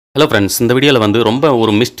Hello friends, இந்த வீடியோவில் வந்து ரொம்ப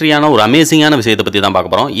ஒரு மிஸ்ட்ரியான ஒரு அமேசிங்கான விஷயத்தை பற்றி தான்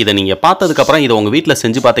பார்க்க போகிறோம். இதை நீங்கள் பார்த்ததுக்கப்புறம் இதை உங்கள் வீட்டில்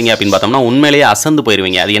செஞ்சு பார்த்தீங்க அப்படின்னு பார்த்தோம்னா உண்மையிலேயே அசந்து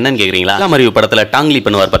போயிருவீங்க. அது என்னன்னு கேட்குறீங்களா? மாதிரி படத்தில் டாங்லி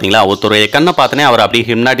பண்ணுவார் பார்த்தீங்களா? ஒருத்தர் கண்ணை பார்த்தனே அவர் அப்படியே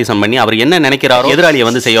ஹிப்னாட்டிசம் பண்ணி அவர் என்ன நினைக்கிறாரோ எதிராளியை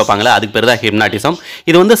வந்து செய்ய வைப்பாங்களே, அதுக்கு பேர் தான் ஹிப்னாட்டிசம்.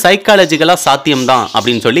 இது வந்து சைக்காலஜிக்கலாக சாத்தியம் தான்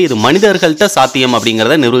அப்படின்னு சொல்லி இது மனிதர்கள்ட்ட சாத்தியம்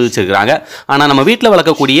அப்படிங்கிறத நிரூபிச்சிருக்கிறாங்க. ஆனால் நம்ம வீட்டில்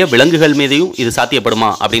வளர்க்கக்கூடிய விலங்குகள் மீதையும் இது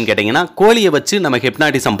சாத்தியப்படுமா அப்படின்னு கேட்டிங்கன்னா, கோழியை வச்சு நம்ம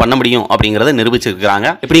ஹிப்னாட்டிசம் பண்ண முடியும் அப்படிங்கிறத நிரூபிச்சிருக்கிறாங்க.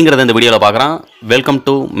 எப்படிங்கிறத இந்த வீடியோவில் பார்க்குறோம். Welcome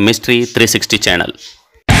to Mystery 360 channel.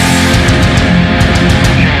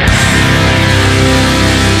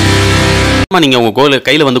 நீங்க உங்க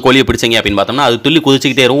கையில வந்து கோழியை பிடிச்சீங்க அப்படின்னு பார்த்தோம்னா அது துள்ளி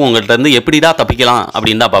குதிச்சுக்கிட்டே இருக்கும். உங்கள்கிட்ட இருந்து எப்படிடா தப்பிக்கலாம்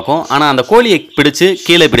அப்படின்னு தான் பார்க்கும். ஆனால் அந்த கோழியை பிடிச்சு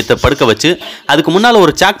கீழே பிடித்த படுக்க வச்சு அதுக்கு முன்னால்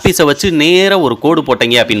ஒரு சாக் பீஸை வச்சு நேராக ஒரு கோடு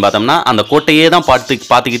போட்டீங்க அப்படின்னு பார்த்தோம்னா அந்த கோட்டையே தான்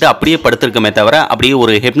பார்த்துக்கிட்டு அப்படியே படுத்திருக்குமே தவிர அப்படியே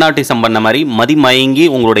ஒரு ஹிப்னாட்டிசம் பண்ண மாதிரி மதிமயங்கி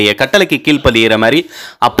உங்களுடைய கட்டளைக்கு கீழ்ப்பதிகிற மாதிரி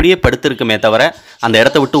அப்படியே படுத்திருக்குமே தவிர அந்த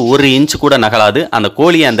இடத்த விட்டு ஒரு இன்ச்சு கூட நகலாது. அந்த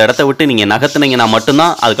கோழியை அந்த இடத்த விட்டு நீங்கள் நகர்த்துனீங்கன்னா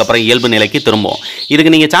மட்டும்தான் அதுக்கப்புறம் இயல்பு நிலைக்கு திரும்பும்.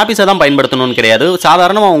 இதுக்கு நீங்கள் சாப்பீஸை தான் பயன்படுத்தணும்னு கிடையாது.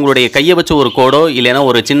 சாதாரணமாக உங்களுடைய கையை வச்சு ஒரு கோடோ இல்லைன்னா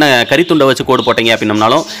ஒரு சின்ன கரித்துண்டை வச்சு கோடு போட்டீங்க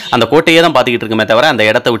அப்படின்னாலும் அந்த கோட்டையே தான் பார்த்துக்கிட்டு இருக்குமே தவிர அந்த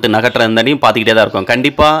இடத்த விட்டு நகட்டுறதையும் பார்த்துக்கிட்டே தான் இருக்கும்.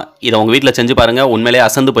 கண்டிப்பாக இதை உங்கள் வீட்டில் செஞ்சு பாருங்கள், உண்மையிலே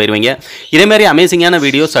அசந்து போயிடுவீங்க. இதேமாதிரி அமேசிங்கான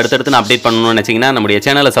வீடியோஸ் அடுத்தடுத்து நான் அப்டேட் பண்ணணும்னு நினச்சிங்கன்னா நம்முடைய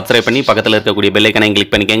சேனலை சப்ஸ்கிரைப் பண்ணி பக்கத்தில் இருக்கக்கூடிய பெல் ஐக்கனை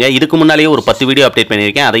கிளிக் பண்ணிக்கோங்க. இதுக்கு முன்னாலேயே ஒரு 10 வீடியோ அப்டேட்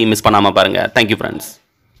பண்ணியிருக்கேன், அதையும் மிஸ் பண்ணாமல் பாருங்கள். Thank you friends.